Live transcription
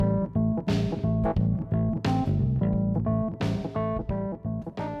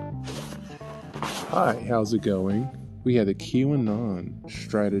Hi, how's it going? We had the QAnon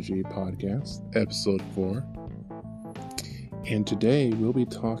Strategy Podcast, Episode 4. And today we'll be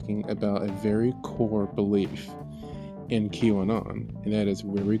talking about a very core belief in QAnon, and that is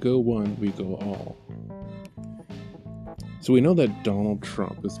where we go one, we go all. So we know that Donald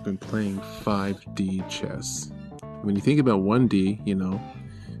Trump has been playing 5D chess. When you think about 1D,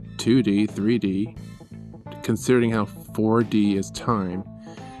 2D, 3D, considering how 4D is time,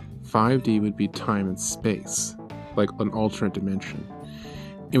 5D would be time and space, like an alternate dimension.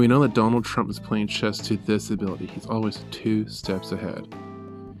 And we know that Donald Trump is playing chess to this ability. He's always 2 steps ahead.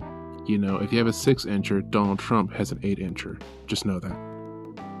 If you have a 6-incher, Donald Trump has an 8-incher. Just know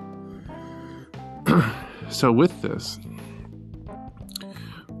that. So with this,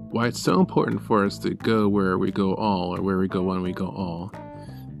 why it's so important for us to go where we go all, or where we go one, we go all,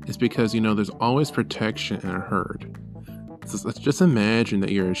 is because, there's always protection in a herd. So let's just imagine that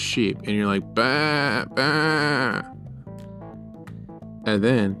you're a sheep and you're like, bah, bah. And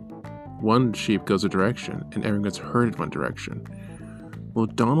then one sheep goes a direction and everyone gets herded one direction. Well,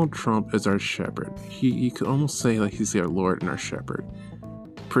 Donald Trump is our shepherd. You could almost say like he's our Lord and our shepherd.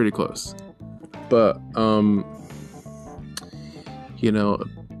 Pretty close. But, going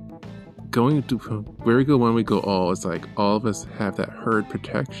to where we go one, we go all is like all of us have that herd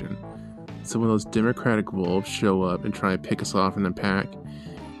protection. So when those Democratic wolves show up and try to pick us off in the pack,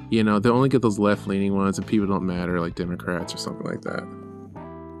 they only get those left-leaning ones and people don't matter, like Democrats or something like that.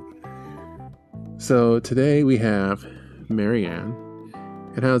 So today we have Maryann.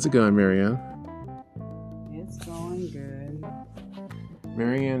 And how's it going, Maryann? It's going good.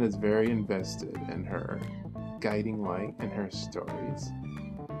 Maryann is very invested in her guiding light and her stories.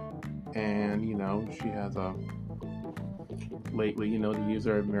 And, she has lately, to use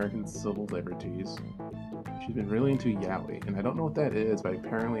our American civil liberties, she's been really into yaoi. And I don't know what that is, but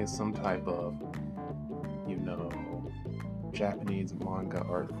apparently it's some type of, Japanese manga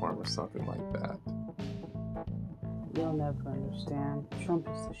art form or something like that. You'll never understand. Trump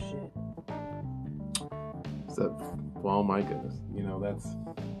is the shit. So, well, my goodness. That's,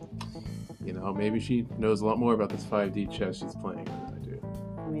 maybe she knows a lot more about this 5D chess she's playing than I do.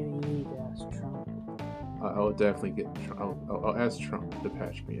 Maybe you need to ask Trump. I'll definitely I'll ask Trump to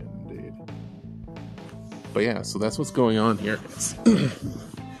patch me in, indeed. But yeah, so that's what's going on here.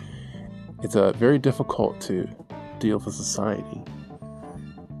 It's very difficult to deal with a society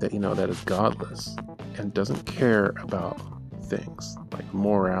that, that is godless and doesn't care about things like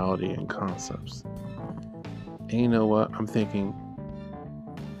morality and concepts. And you know what? I'm thinking,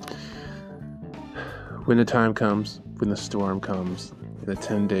 when the time comes, when the storm comes, the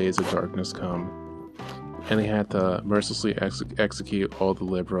 10 days of darkness come, and they had to mercilessly execute all the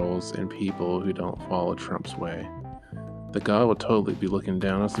liberals and people who don't follow Trump's way, the God will totally be looking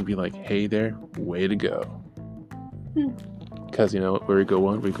down on us and be like, hey there, way to go. Because, where we go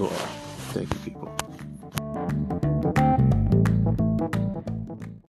one, we go all. Thank you, people.